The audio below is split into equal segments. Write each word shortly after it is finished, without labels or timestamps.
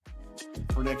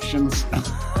Predictions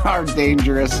are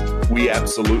dangerous. We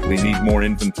absolutely need more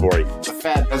inventory. The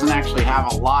Fed doesn't actually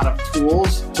have a lot of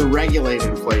tools to regulate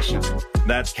inflation.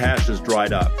 That cash is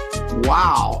dried up.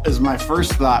 Wow, is my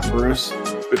first thought, Bruce.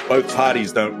 If both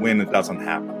parties don't win, it doesn't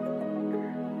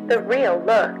happen. The Real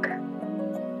Look.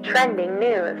 Trending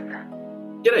news.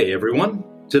 G'day, everyone.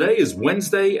 Today is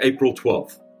Wednesday, April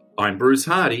 12th. I'm Bruce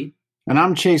Hardy. And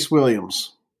I'm Chase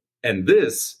Williams. And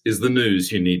this is the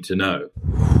news you need to know.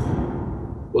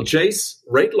 Well, Chase,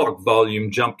 rate lock volume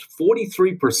jumped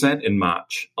 43% in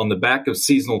March on the back of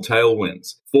seasonal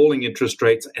tailwinds, falling interest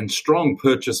rates, and strong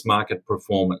purchase market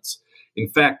performance. In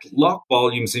fact, lock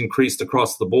volumes increased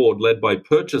across the board, led by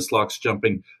purchase locks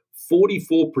jumping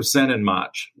 44% in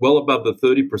March, well above the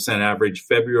 30% average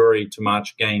February to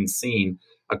March gain seen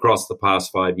across the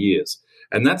past 5 years.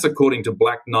 And that's according to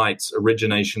Black Knight's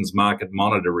Originations Market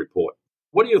Monitor report.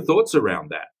 What are your thoughts around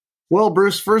that? Well,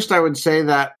 Bruce, first I would say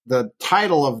that the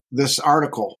title of this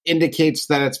article indicates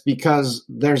that it's because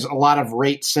there's a lot of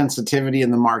rate sensitivity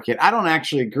in the market. I don't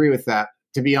actually agree with that,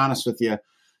 to be honest with you.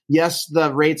 Yes,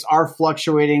 the rates are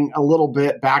fluctuating a little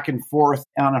bit back and forth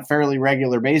on a fairly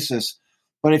regular basis.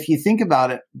 But if you think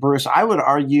about it, Bruce, I would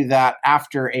argue that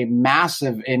after a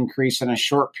massive increase in a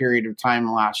short period of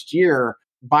time last year,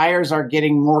 buyers are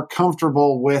getting more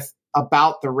comfortable with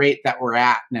about the rate that we're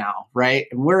at now, right?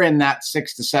 And we're in that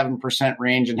 6 to 7%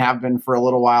 range and have been for a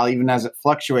little while, even as it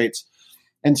fluctuates.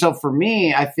 And so for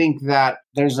me, I think that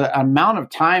there's an amount of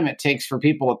time it takes for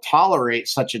people to tolerate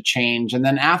such a change. And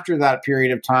then after that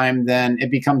period of time, then it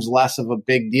becomes less of a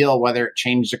big deal, whether it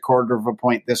changed a quarter of a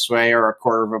point this way or a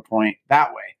quarter of a point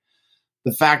that way.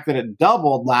 The fact that it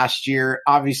doubled last year,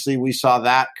 obviously we saw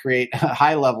that create a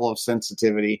high level of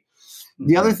sensitivity.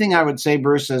 The other thing I would say,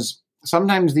 Bruce, is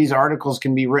sometimes these articles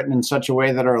can be written in such a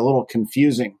way that are a little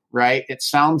confusing, right? It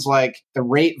sounds like the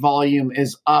rate volume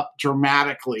is up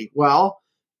dramatically. Well,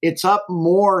 it's up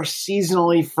more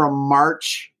seasonally from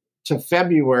March to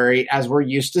February, as we're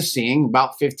used to seeing,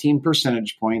 about 15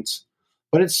 percentage points.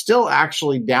 But it's still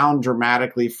actually down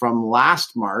dramatically from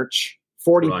last March,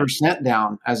 40%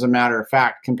 down, as a matter of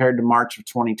fact, compared to March of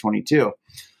 2022.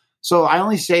 So I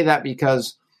only say that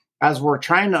because as we're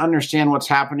trying to understand what's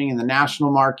happening in the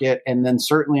national market and then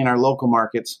certainly in our local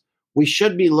markets, we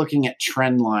should be looking at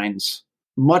trend lines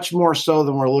much more so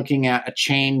than we're looking at a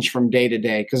change from day to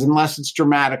day. Because unless it's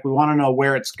dramatic, we want to know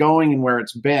where it's going and where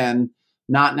it's been,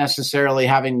 not necessarily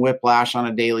having whiplash on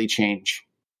a daily change.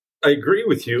 I agree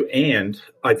with you. And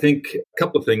I think a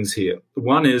couple of things here.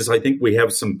 One is I think we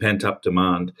have some pent-up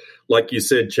demand. Like you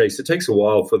said, Chase, it takes a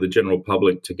while for the general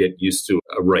public to get used to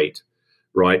a rate,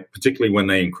 right? Particularly when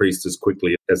they increased as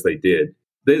quickly as they did.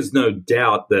 There's no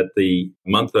doubt that the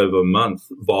month-over-month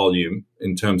volume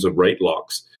in terms of rate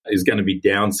locks is going to be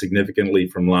down significantly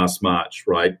from last March,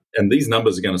 right? And these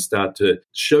numbers are going to start to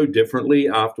show differently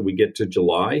after we get to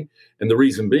July. And the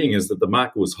reason being is that the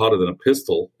market was hotter than a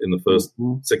pistol in the first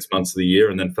 6 months of the year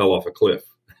and then fell off a cliff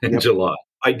in July.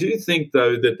 I do think,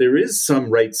 though, that there is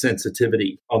some rate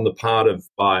sensitivity on the part of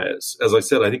buyers. As I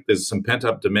said, I think there's some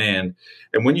pent-up demand.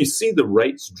 And when you see the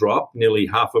rates drop nearly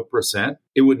 0.5%,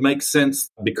 it would make sense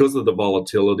because of the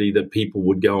volatility that people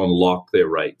would go and lock their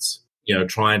rates,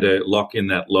 trying to lock in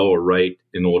that lower rate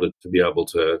in order to be able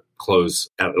to close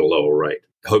at a lower rate,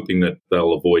 hoping that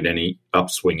they'll avoid any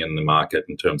upswing in the market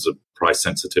in terms of price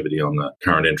sensitivity on the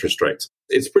current interest rates.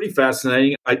 It's pretty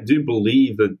fascinating. I do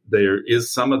believe that there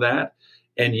is some of that.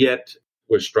 And yet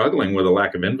we're struggling with a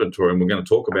lack of inventory, and we're going to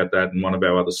talk about that in one of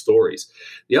our other stories.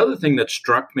 The other thing that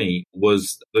struck me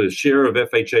was the share of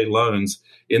FHA loans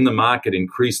in the market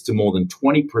increased to more than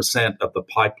 20% of the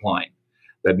pipeline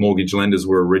that mortgage lenders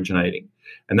were originating.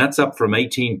 And that's up from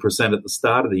 18% at the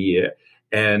start of the year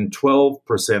and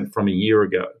 12% from a year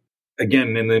ago.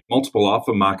 Again, in the multiple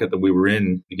offer market that we were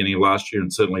in beginning of last year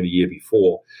and certainly the year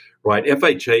before, right?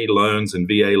 FHA loans and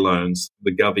VA loans,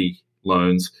 the Govy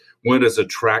loans, weren't as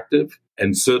attractive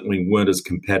and certainly weren't as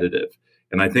competitive.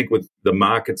 And I think with the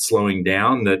market slowing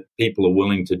down that people are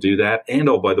willing to do that. And,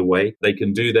 oh, by the way, they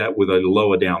can do that with a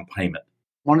lower down payment.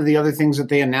 One of the other things that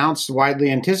they announced, widely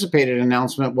anticipated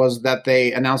announcement, was that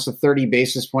they announced a 30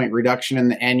 basis point reduction in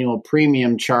the annual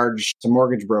premium charge to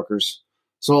mortgage brokers.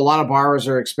 So a lot of borrowers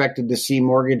are expected to see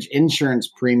mortgage insurance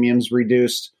premiums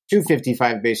reduced to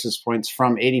 55 basis points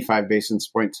from 85 basis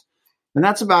points. And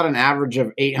that's about an average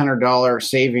of $800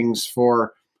 savings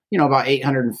for, about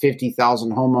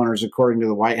 850,000 homeowners, according to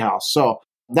the White House. So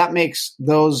that makes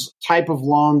those type of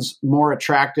loans more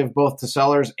attractive both to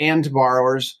sellers and to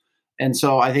borrowers. And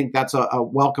so I think that's a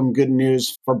welcome good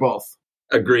news for both.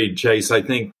 Agreed, Chase. I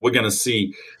think we're going to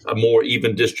see a more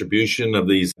even distribution of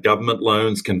these government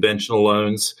loans, conventional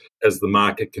loans, as the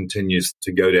market continues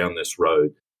to go down this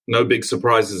road. No big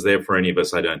surprises there for any of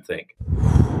us, I don't think.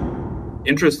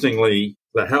 Interestingly,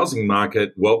 the housing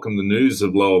market welcomed the news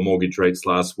of lower mortgage rates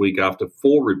last week after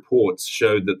 4 reports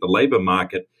showed that the labor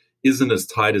market isn't as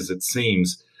tight as it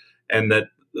seems, and that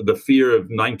the fear of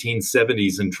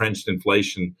 1970s entrenched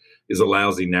inflation is a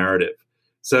lousy narrative.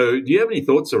 So do you have any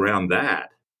thoughts around that?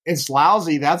 It's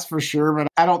lousy, that's for sure, but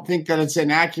I don't think that it's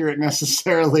inaccurate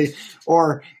necessarily,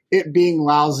 or it being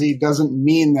lousy doesn't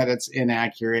mean that it's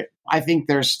inaccurate. I think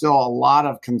there's still a lot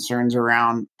of concerns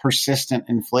around persistent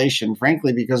inflation,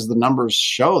 frankly, because the numbers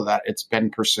show that it's been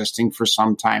persisting for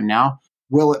some time now.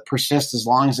 Will it persist as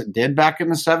long as it did back in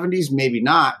the 70s? Maybe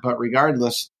not, but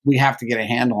regardless, we have to get a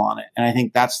handle on it. And I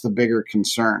think that's the bigger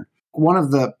concern. One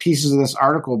of the pieces of this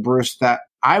article, Bruce, that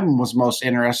I was most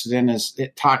interested in is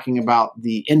it talking about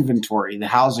the inventory, the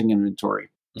housing inventory.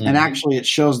 Mm-hmm. And actually, it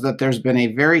shows that there's been a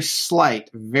very slight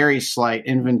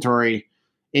inventory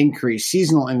increase,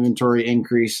 seasonal inventory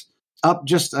increase, up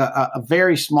just a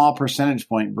very small percentage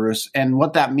point, Bruce. And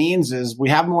what that means is we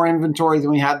have more inventory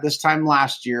than we had this time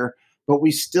last year, but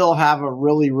we still have a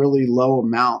really, really low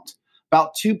amount,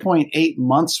 about 2.8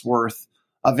 months worth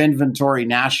of inventory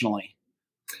nationally.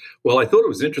 Well, I thought it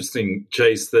was interesting,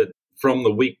 Chase, that from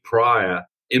the week prior,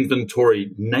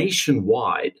 inventory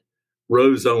nationwide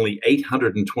rose only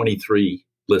 823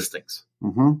 listings.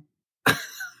 Mm-hmm.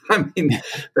 I mean,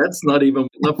 that's not even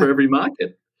enough for every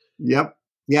market. Yep.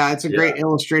 Yeah, it's a great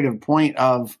illustrative point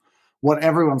of what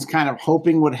everyone's kind of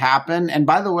hoping would happen. And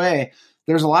by the way,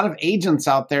 there's a lot of agents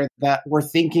out there that were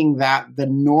thinking that the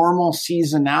normal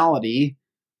seasonality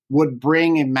would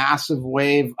bring a massive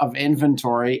wave of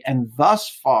inventory. And thus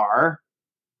far,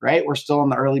 right, we're still in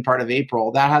the early part of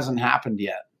April. That hasn't happened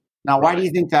yet. Now, why do you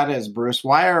think that is, Bruce?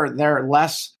 Why are there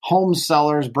less home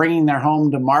sellers bringing their home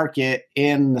to market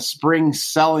in the spring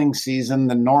selling season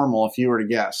than normal, if you were to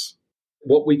guess?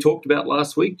 What we talked about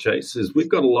last week, Chase, is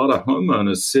we've got a lot of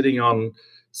homeowners sitting on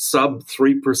sub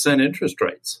 3% interest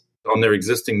rates on their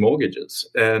existing mortgages.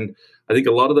 And I think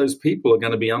a lot of those people are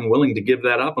going to be unwilling to give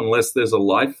that up unless there's a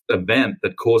life event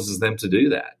that causes them to do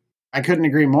that. I couldn't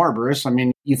agree more, Bruce. I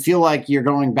mean, you feel like you're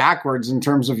going backwards in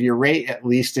terms of your rate, at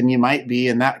least, and you might be,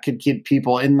 and that could keep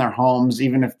people in their homes,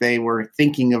 even if they were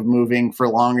thinking of moving for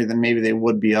longer than maybe they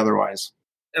would be otherwise.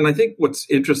 And I think what's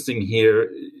interesting here,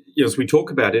 as we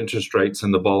talk about interest rates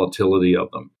and the volatility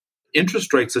of them,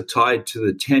 interest rates are tied to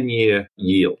the 10-year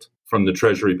yield from the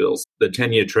Treasury bills, the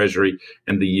 10-year Treasury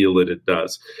and the yield that it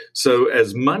does. So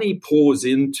as money pours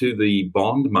into the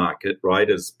bond market, right,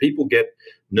 as people get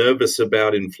nervous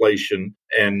about inflation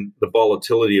and the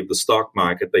volatility of the stock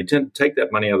market, they tend to take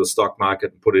that money out of the stock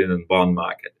market and put it in the bond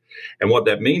market. And what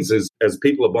that means is as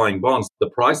people are buying bonds, the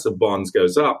price of bonds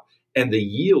goes up and the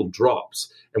yield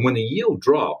drops. And when the yield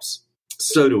drops,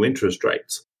 so do interest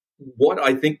rates. What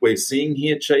I think we're seeing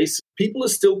here, Chase, people are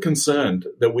still concerned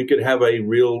that we could have a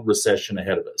real recession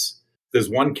ahead of us. There's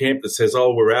one camp that says,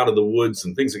 oh, we're out of the woods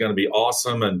and things are going to be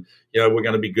awesome and, we're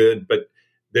going to be good. But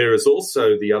there is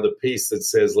also the other piece that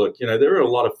says, look, there are a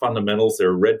lot of fundamentals. There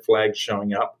are red flags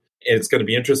showing up. And it's going to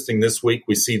be interesting this week.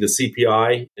 We see the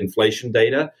CPI inflation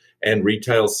data and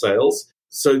retail sales.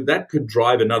 So that could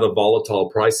drive another volatile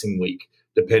pricing week,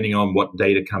 depending on what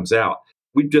data comes out.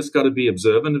 We've just got to be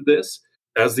observant of this.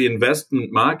 As the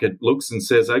investment market looks and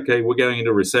says, okay, we're going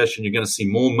into recession, you're going to see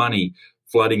more money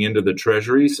flooding into the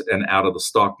treasuries and out of the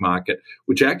stock market,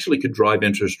 which actually could drive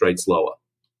interest rates lower.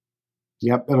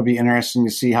 Yep, it'll be interesting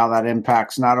to see how that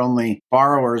impacts not only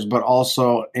borrowers, but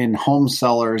also in home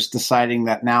sellers deciding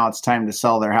that now it's time to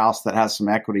sell their house that has some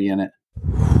equity in it.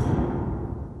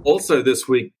 Also this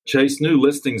week, Chase, new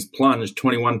listings plunged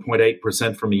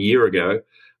 21.8% from a year ago,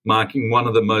 marking one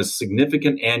of the most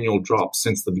significant annual drops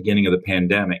since the beginning of the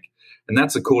pandemic. And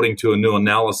that's according to a new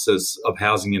analysis of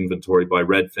housing inventory by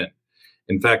Redfin.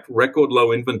 In fact, record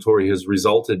low inventory has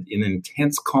resulted in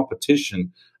intense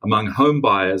competition among home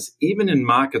buyers, even in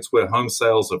markets where home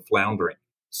sales are floundering.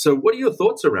 So what are your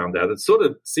thoughts around that? It sort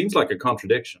of seems like a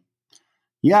contradiction.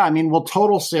 Yeah, I mean,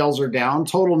 total sales are down.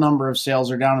 Total number of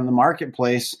sales are down in the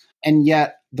marketplace. And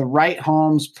yet the right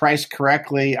homes priced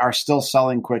correctly are still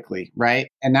selling quickly, right?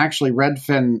 And actually,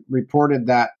 Redfin reported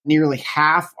that nearly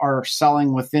half are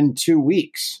selling within 2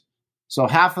 weeks. So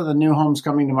half of the new homes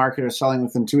coming to market are selling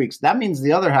within 2 weeks. That means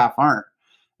the other half aren't.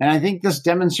 And I think this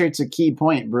demonstrates a key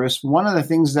point, Bruce. One of the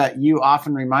things that you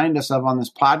often remind us of on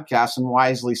this podcast, and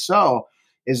wisely so,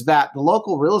 is that the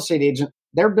local real estate agent,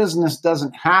 their business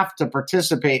doesn't have to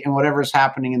participate in whatever's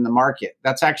happening in the market.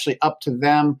 That's actually up to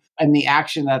them and the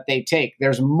action that they take.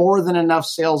 There's more than enough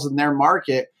sales in their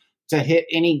market to hit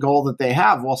any goal that they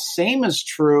have. Well, same is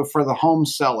true for the home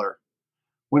seller.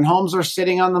 When homes are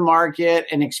sitting on the market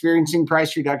and experiencing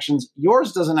price reductions,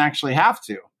 yours doesn't actually have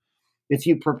to. If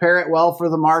you prepare it well for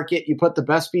the market, you put the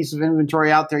best piece of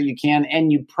inventory out there you can, and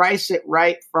you price it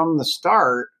right from the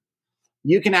start,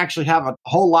 you can actually have a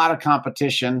whole lot of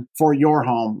competition for your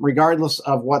home, regardless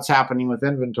of what's happening with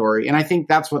inventory. And I think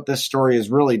that's what this story is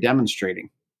really demonstrating.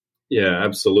 Yeah,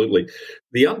 absolutely.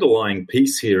 The underlying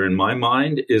piece here in my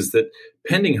mind is that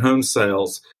pending home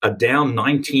sales are down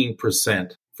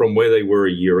 19% from where they were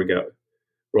a year ago,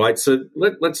 right? So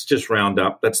let's just round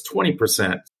up. That's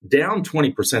 20%. Down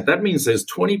 20%. That means there's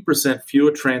 20% fewer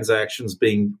transactions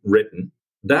being written.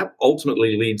 That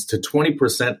ultimately leads to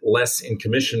 20% less in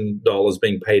commission dollars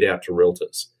being paid out to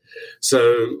realtors.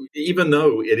 So even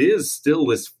though it is still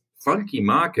this funky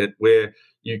market where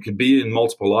you could be in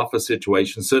multiple offer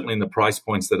situations, certainly in the price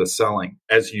points that are selling,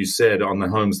 as you said, on the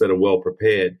homes that are well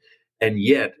prepared, and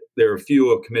yet there are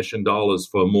fewer commission dollars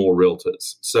for more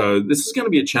realtors. So this is going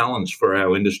to be a challenge for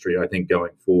our industry, I think,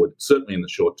 going forward, certainly in the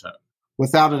short term.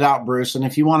 Without a doubt, Bruce. And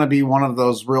if you want to be one of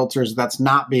those realtors that's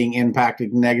not being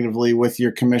impacted negatively with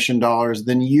your commission dollars,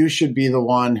 then you should be the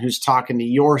one who's talking to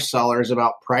your sellers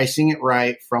about pricing it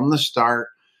right from the start,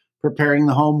 preparing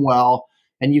the home well,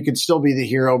 and you could still be the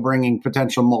hero bringing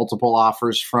potential multiple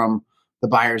offers from the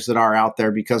buyers that are out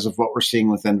there because of what we're seeing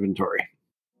with inventory.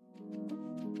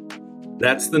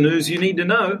 That's the news you need to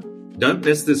know. Don't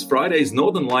miss this Friday's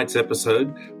Northern Lights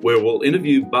episode, where we'll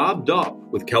interview Barb Dopp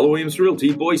with Keller Williams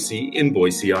Realty Boise in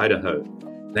Boise, Idaho.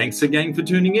 Thanks again for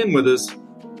tuning in with us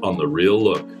on The Real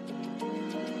Look.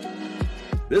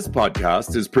 This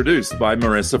podcast is produced by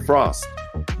Marissa Frost.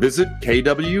 Visit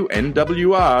KWNWR.com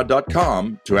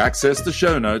to access the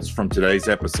show notes from today's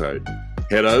episode.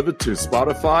 Head over to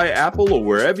Spotify, Apple, or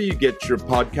wherever you get your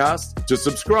podcasts to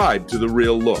subscribe to The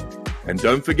Real Look. And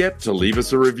don't forget to leave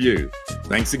us a review.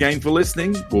 Thanks again for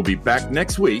listening. We'll be back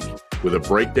next week with a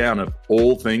breakdown of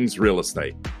all things real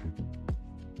estate.